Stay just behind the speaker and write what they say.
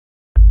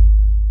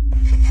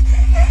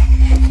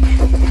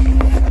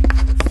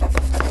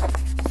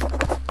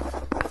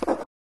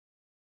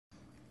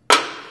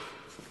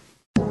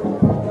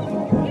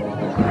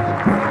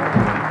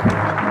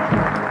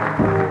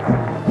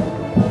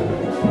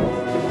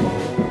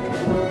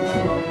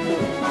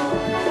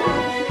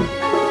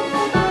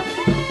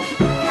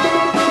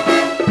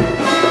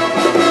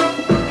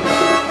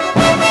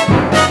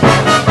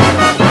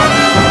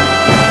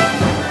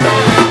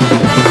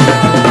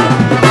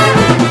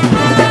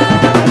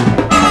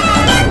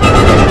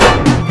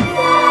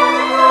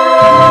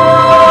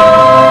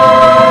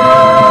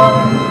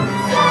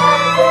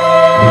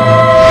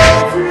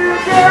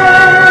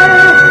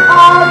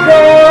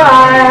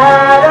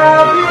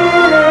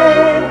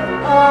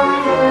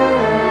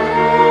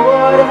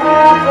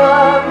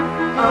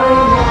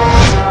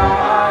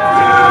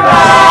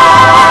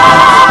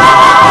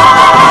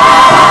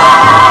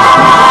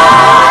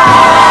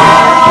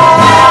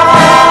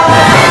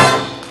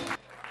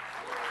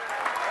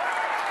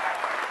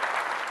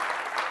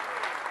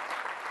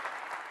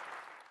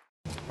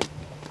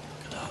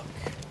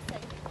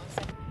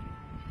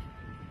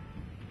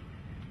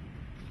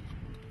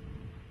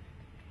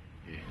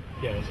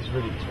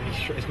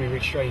it's been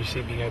really strange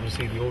being able to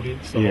see the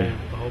audience, the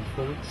whole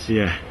performance.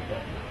 Yeah. But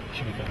it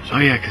should be fun. Oh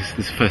yeah, because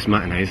it's the first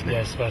matinee, isn't it?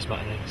 Yeah, it's the first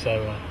matinee.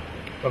 So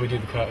when we do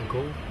the curtain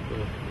call,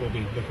 we'll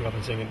be looking up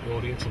and seeing the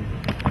audience and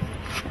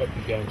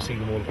hopefully go and see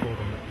them all applaud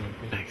on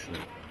it.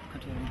 Excellent.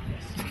 Good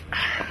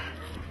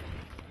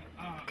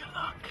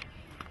luck.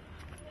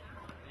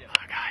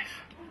 Hello guys,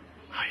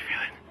 how are you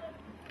feeling?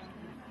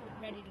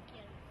 Ready to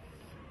kill.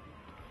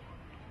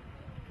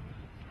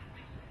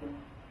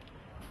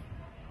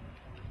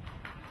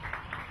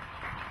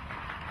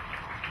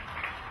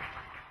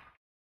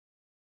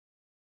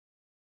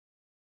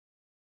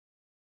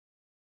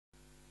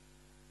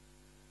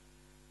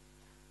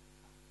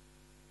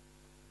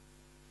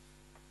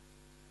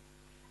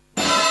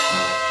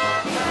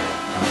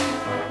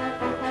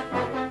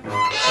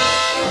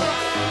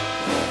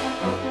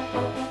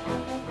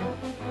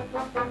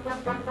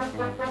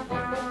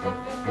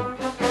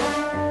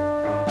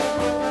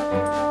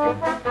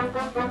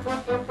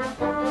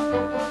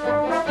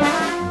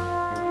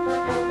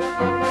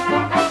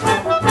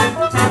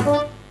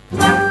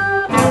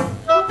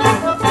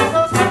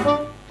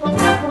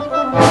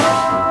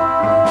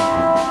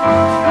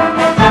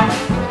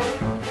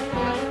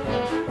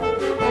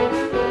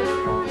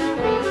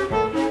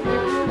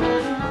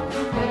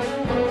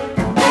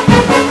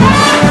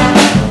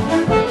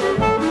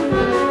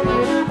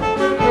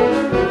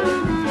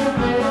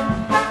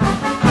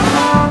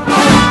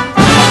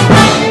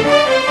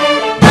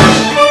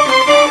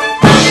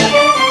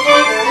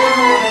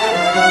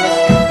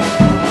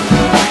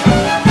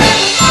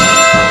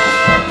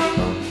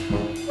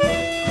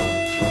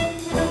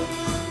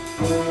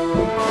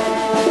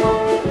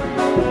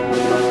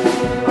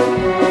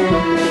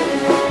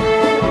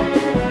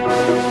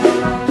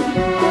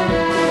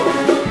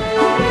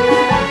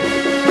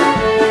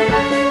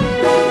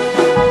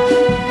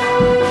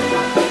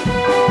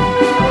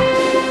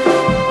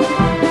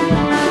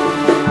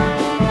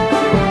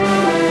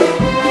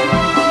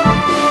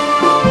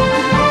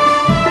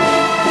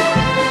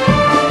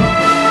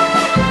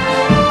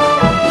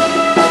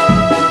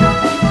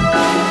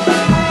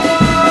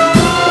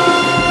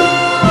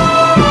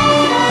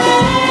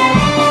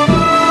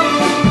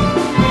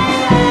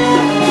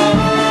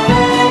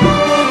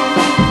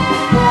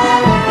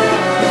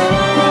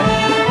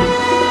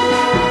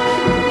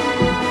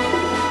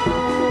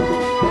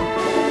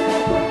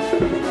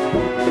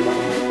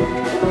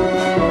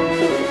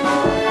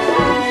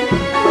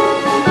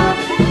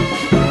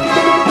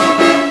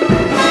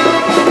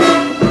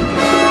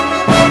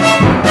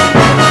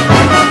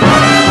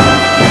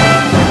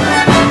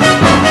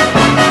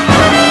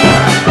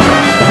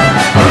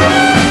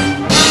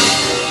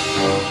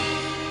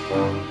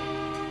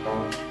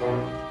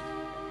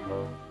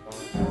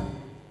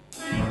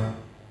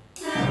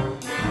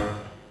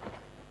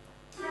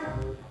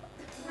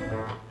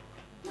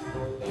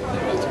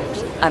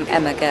 I'm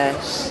Emma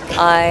Gersh.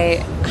 I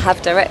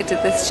have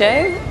directed this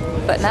show,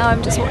 but now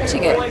I'm just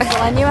watching it.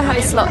 Well, I knew I had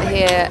a slot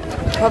here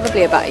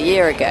probably about a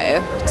year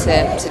ago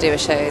to do a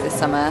show this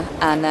summer,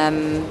 and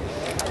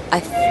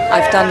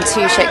I've done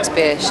 2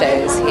 Shakespeare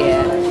shows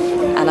here,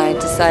 and I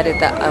decided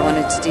that I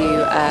wanted to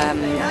do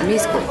a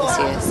musical this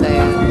year, so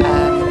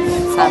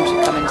Sam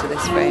should come into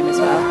this frame as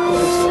well.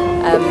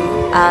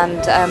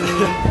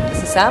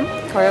 This is Sam,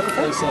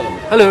 choreographer.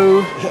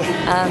 Hello.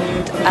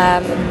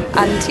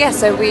 And yeah,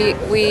 so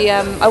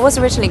I was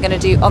originally going to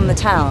do On the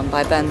Town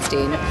by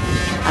Bernstein,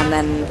 and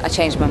then I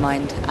changed my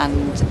mind.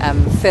 And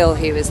Phil,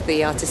 who is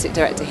the artistic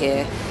director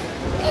here,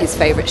 his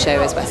favourite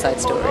show is West Side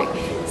Story.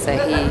 So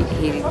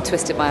he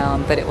twisted my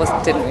arm, but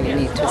didn't really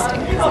need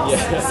twisting because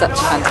it's such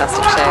a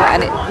fantastic show,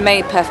 and it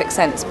made perfect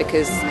sense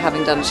because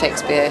having done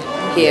Shakespeare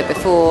here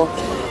before,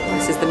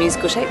 this is the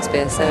musical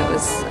Shakespeare, so it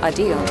was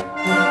ideal.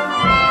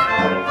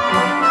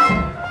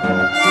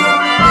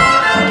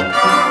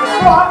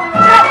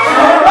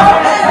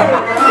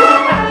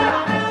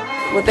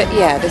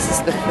 Well, this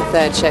is the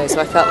 3rd show, so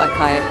I felt like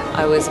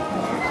I was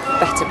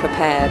better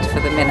prepared for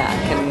the Minack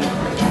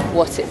and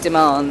what it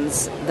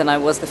demands than I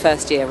was the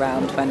first year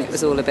round when it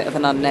was all a bit of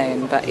an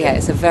unknown. But yeah,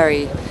 it's a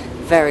very,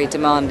 very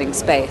demanding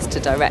space to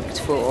direct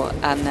for,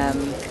 and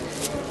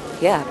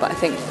but I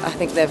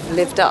think they've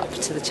lived up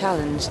to the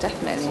challenge,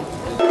 definitely.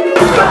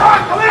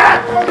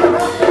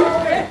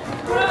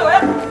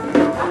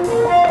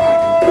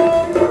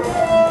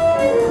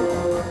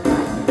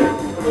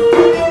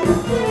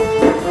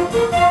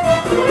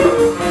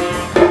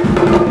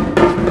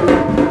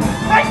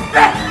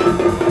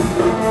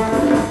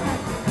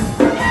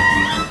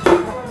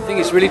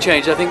 It's really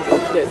changed. I think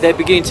they're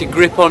beginning to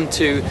grip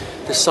onto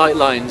the sight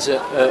lines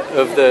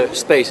of the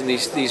space and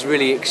these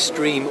really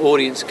extreme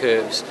audience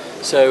curves.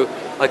 So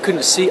I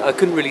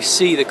couldn't really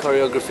see the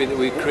choreography that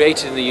we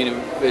created in the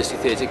University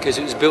Theatre because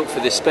it was built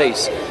for this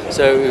space.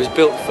 So it was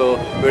built for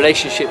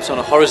relationships on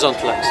a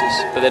horizontal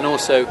axis, but then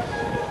also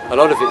a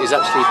lot of it is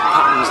actually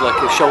patterns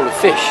like a shoulder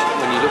fish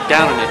when you look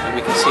down on it, and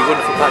we can see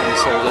wonderful patterns.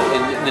 So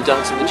like in the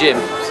dance in the gym,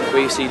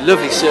 where you see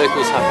lovely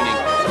circles happening.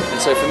 And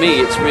so for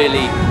me, it's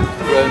really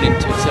grown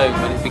into its own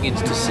when it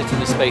begins to sit in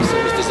the space that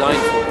it was designed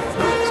for.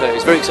 So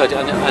it's very exciting,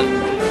 and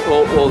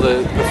all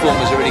the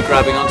performers are really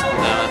grabbing onto them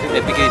now. I think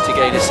they're beginning to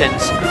gain a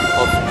sense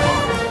of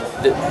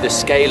the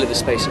scale of the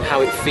space and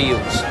how it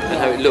feels and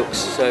how it looks.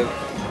 So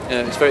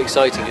it's very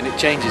exciting, and it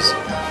changes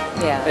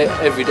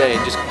every day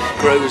and just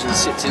grows and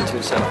sits into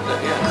itself.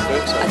 Yeah, it's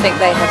very exciting. I think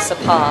they have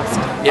surpassed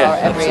our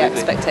every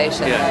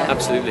expectation. Yeah,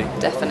 absolutely.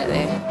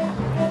 Definitely.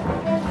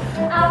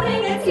 I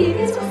bring a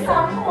TV to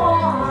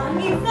someone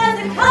if there's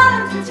a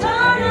current to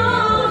turn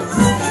on.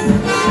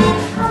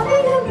 I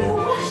bring a new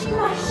washing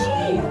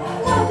machine.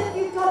 What have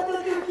you got to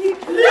do?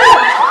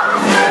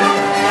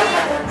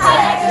 I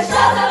like the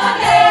shots of a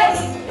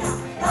baby.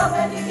 Come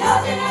with the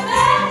girls in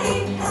America.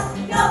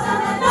 Girls on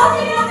the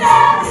north in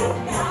America.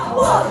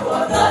 What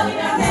was on in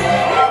America?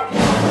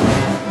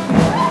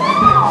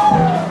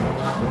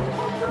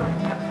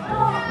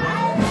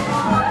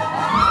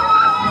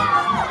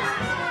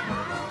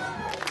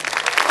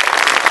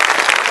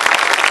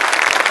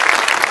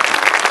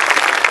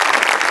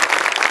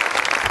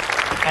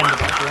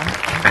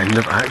 End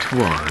of Act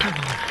 1.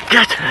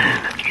 Get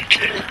in!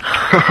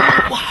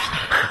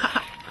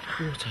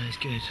 Water is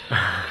good.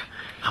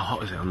 How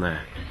hot is it on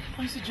there?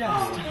 I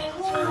suggest.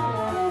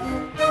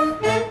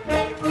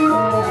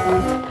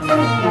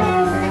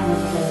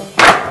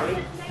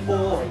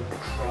 Boy,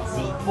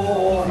 crazy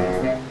boy,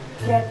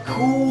 get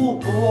cool,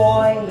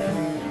 boy.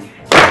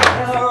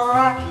 Get a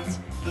rocket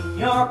in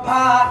your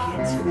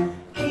pocket.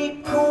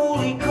 Keep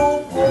coolly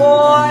cool,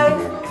 boy.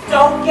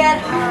 Don't get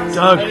hurt.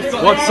 Doug,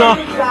 what's up?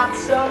 Got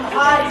some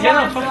high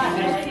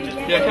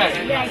You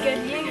okay? Yeah, good.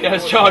 You? Yeah,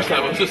 it's charged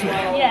that one, doesn't it?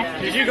 Yeah.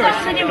 Did you guys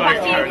I didn't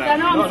back you because I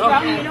know I'm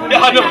strong. You know, Yeah,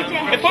 I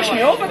know. They pushed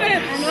me over there.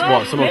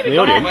 What, someone from the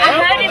audience? I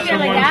heard it really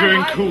Someone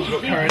bad. cool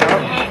got carried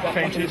out,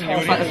 fainted in the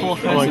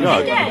audience. Oh my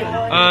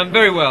god.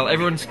 Very well.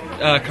 Everyone's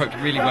coped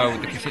really well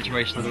with the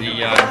situation.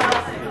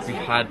 We've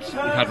had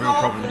real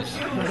problems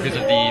because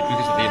of the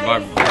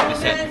environment, the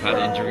set. We've had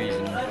injuries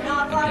and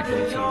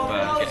people sort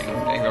of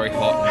getting very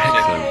hot and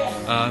sick.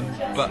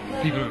 But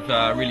people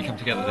have really come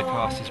together. The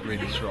cast is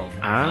really strong,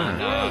 and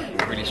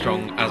really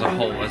strong as a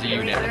whole, as a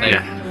unit.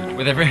 And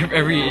with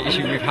every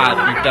issue we've had,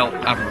 we've dealt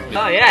admirably.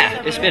 Oh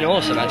yeah, it's been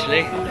awesome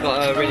actually. We've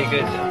got a really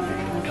good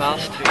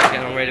cast,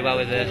 getting on really well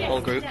with the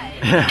whole group,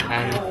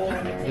 and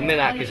the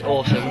Minack is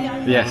awesome.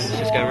 Yes. It's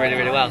just going really,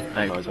 really well.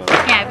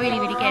 Yeah, really,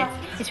 really good.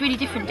 It's really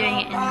different doing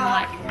it in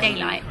like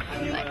daylight,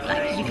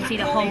 like because you can see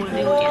the whole of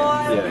the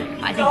audience.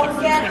 Yeah. I think it's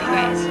really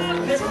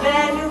great. This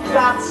man who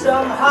got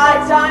some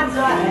high times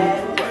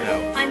ahead.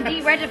 I'm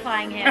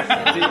de-redifying him.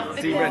 De-redifying.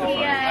 He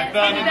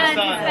burns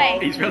his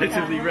face. He's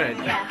relatively red.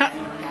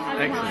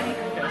 Excellent.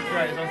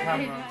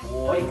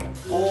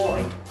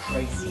 Boy,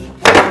 crazy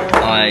boy.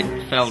 I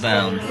fell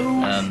down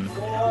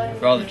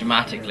rather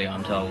dramatically,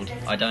 I'm told.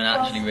 I don't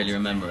actually really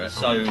remember it.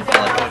 So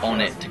like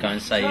on it to go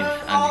and save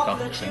Andy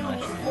Cox in my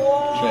trip.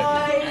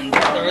 And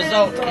the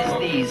result is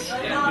these.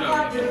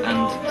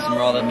 And some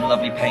rather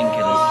lovely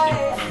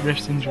painkillers.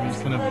 Riff's injuries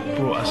kind of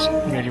brought us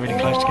really, really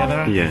close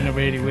together in a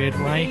really weird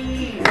way.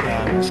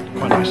 It's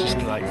quite nice just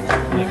to like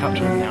look up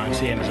to him now and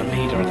see him as a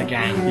leader of the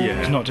gang.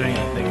 He's not doing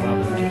anything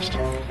rather than just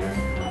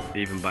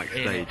even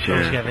backstage.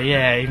 Together,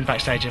 even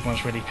backstage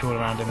everyone's really cool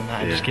around him and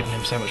that, and just giving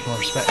him so much more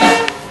respect.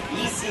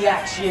 Easy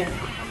action.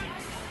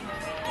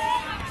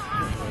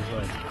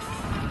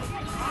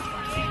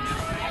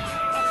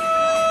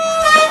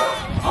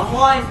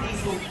 Unwind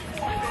these little.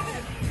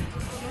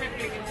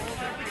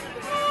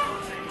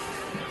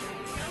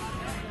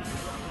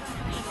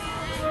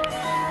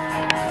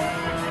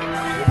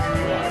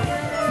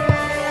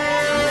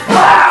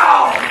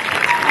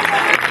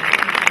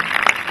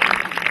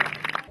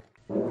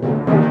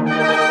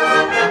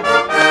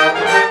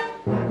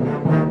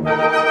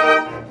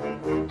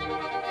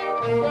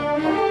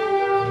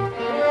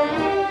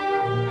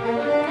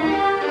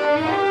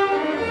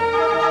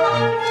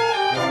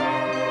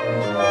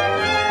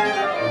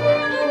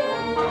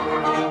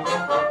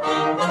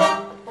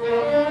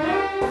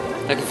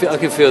 I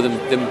can feel them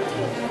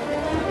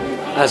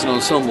as an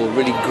ensemble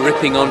really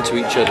gripping onto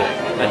each other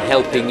and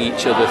helping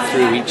each other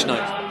through each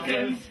night.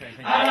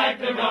 I like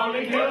the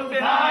rolling hills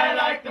and I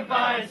like the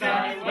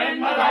fireside when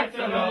my lights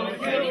are low.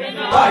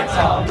 Right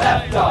arm,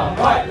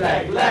 right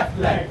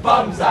leg,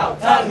 bums out,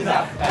 tongues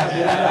out. Have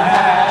you ever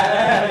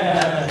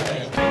had?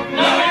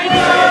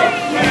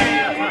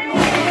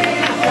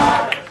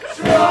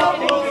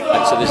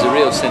 And so there's a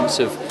real sense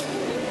of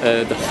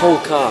the whole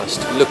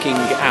cast looking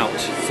out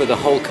for the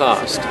whole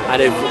cast at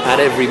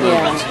every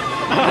moment,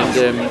 and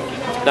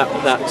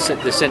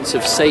the sense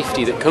of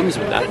safety that comes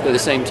with that. But at the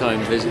same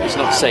time, it's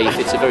not safe.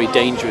 It's a very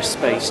dangerous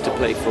space to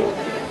play for,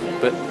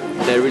 but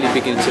they're really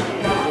beginning to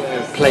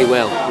play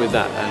well with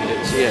that, and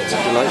it's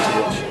a delight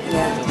to watch.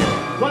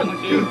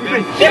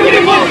 Give me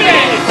the